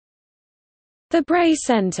The BRE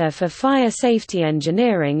Centre for Fire Safety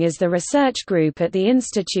Engineering is the research group at the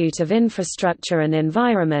Institute of Infrastructure and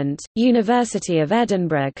Environment, University of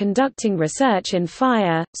Edinburgh conducting research in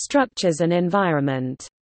fire, structures and environment.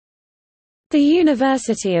 The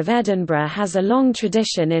University of Edinburgh has a long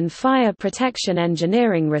tradition in fire protection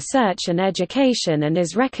engineering research and education and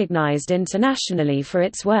is recognised internationally for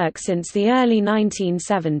its work since the early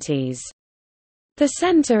 1970s. The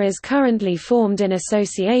centre is currently formed in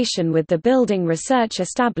association with the Building Research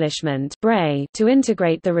Establishment (BRE) to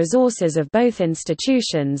integrate the resources of both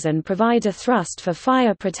institutions and provide a thrust for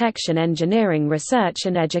fire protection engineering research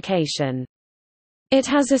and education. It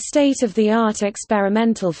has a state-of-the-art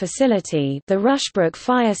experimental facility, the Rushbrook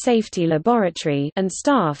Fire Safety Laboratory, and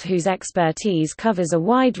staff whose expertise covers a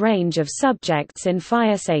wide range of subjects in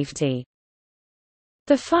fire safety.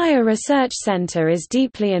 The Fire Research Centre is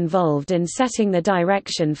deeply involved in setting the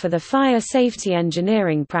direction for the fire safety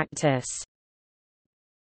engineering practice.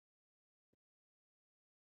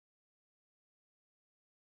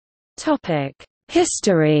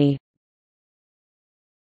 History.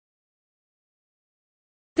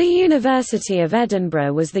 The University of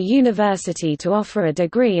Edinburgh was the university to offer a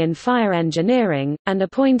degree in fire engineering, and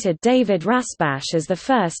appointed David Rasbach as the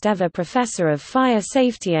first ever professor of fire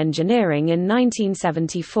safety engineering in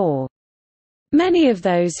 1974. Many of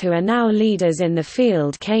those who are now leaders in the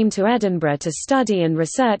field came to Edinburgh to study and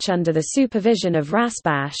research under the supervision of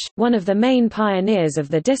Rasbach, one of the main pioneers of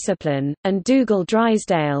the discipline, and Dougal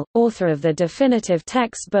Drysdale, author of the definitive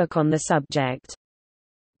textbook on the subject.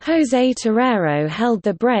 José Terrero held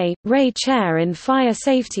the BRE Chair in Fire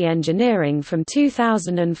Safety Engineering from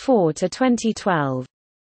 2004 to 2012.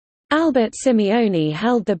 Albert Simeoni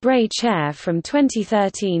held the BRE Chair from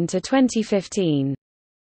 2013 to 2015.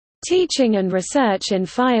 Teaching and research in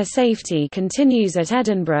fire safety continues at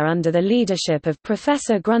Edinburgh under the leadership of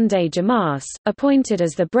Professor Grunde Jamas, appointed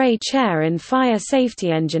as the BRE Chair in Fire Safety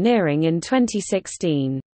Engineering in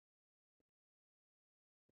 2016.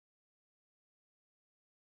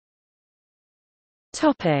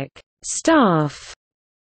 Staff.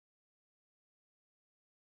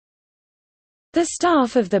 The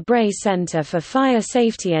staff of the BRE Centre for Fire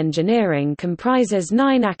Safety Engineering comprises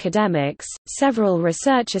 9 academics, several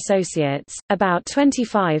research associates, about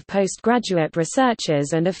 25 postgraduate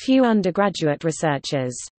researchers and a few undergraduate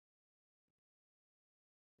researchers.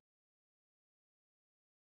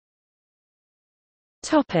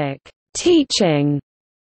 Teaching.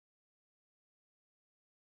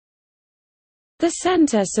 The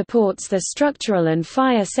centre supports the Structural and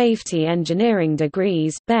Fire Safety Engineering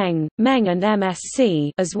degrees (BEng, MEng and MSc),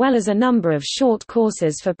 as well as a number of short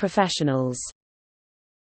courses for professionals.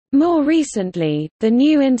 More recently, the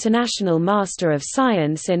new International Master of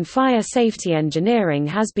Science in Fire Safety Engineering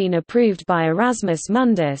has been approved by Erasmus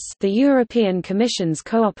Mundus, the European Commission's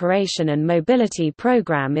Cooperation and Mobility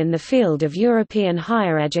Programme in the field of European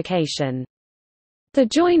higher education. The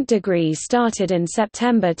joint degree started in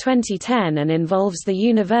September 2010 and involves the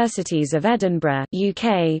universities of Edinburgh,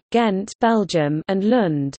 UK, Ghent, Belgium, and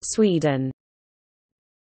Lund, Sweden.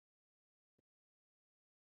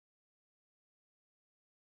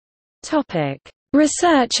 Topic: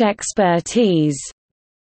 Research expertise.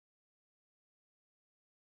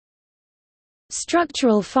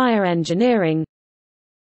 Structural fire engineering,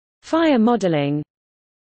 fire modeling,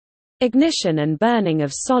 ignition and burning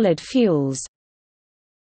of solid fuels,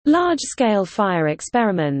 large-scale fire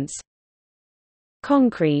experiments,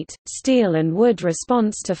 concrete, steel and wood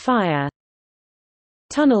response to fire,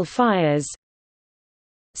 tunnel fires,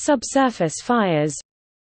 subsurface fires,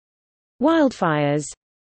 wildfires,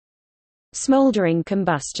 smoldering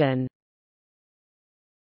combustion.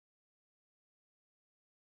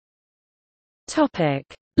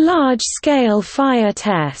 Large-scale fire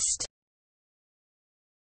test.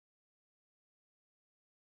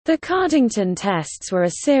 The Cardington tests were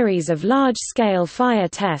a series of large-scale fire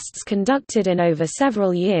tests conducted in over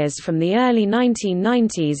several years from the early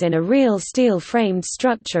 1990s in a real steel-framed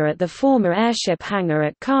structure at the former airship hangar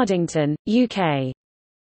at Cardington, UK.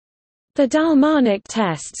 The Dalmarnock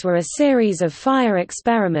tests were a series of fire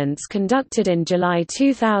experiments conducted in July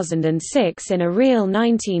 2006 in a real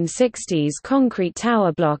 1960s concrete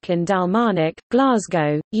tower block in Dalmarnock,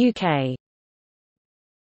 Glasgow, UK.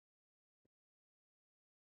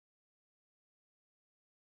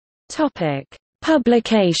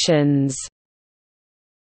 Publications.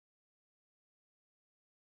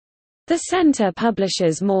 The Centre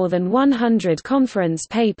publishes more than 100 conference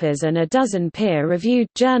papers and a dozen peer-reviewed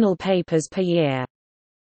journal papers per year.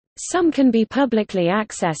 Some can be publicly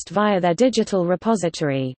accessed via their digital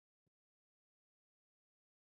repository.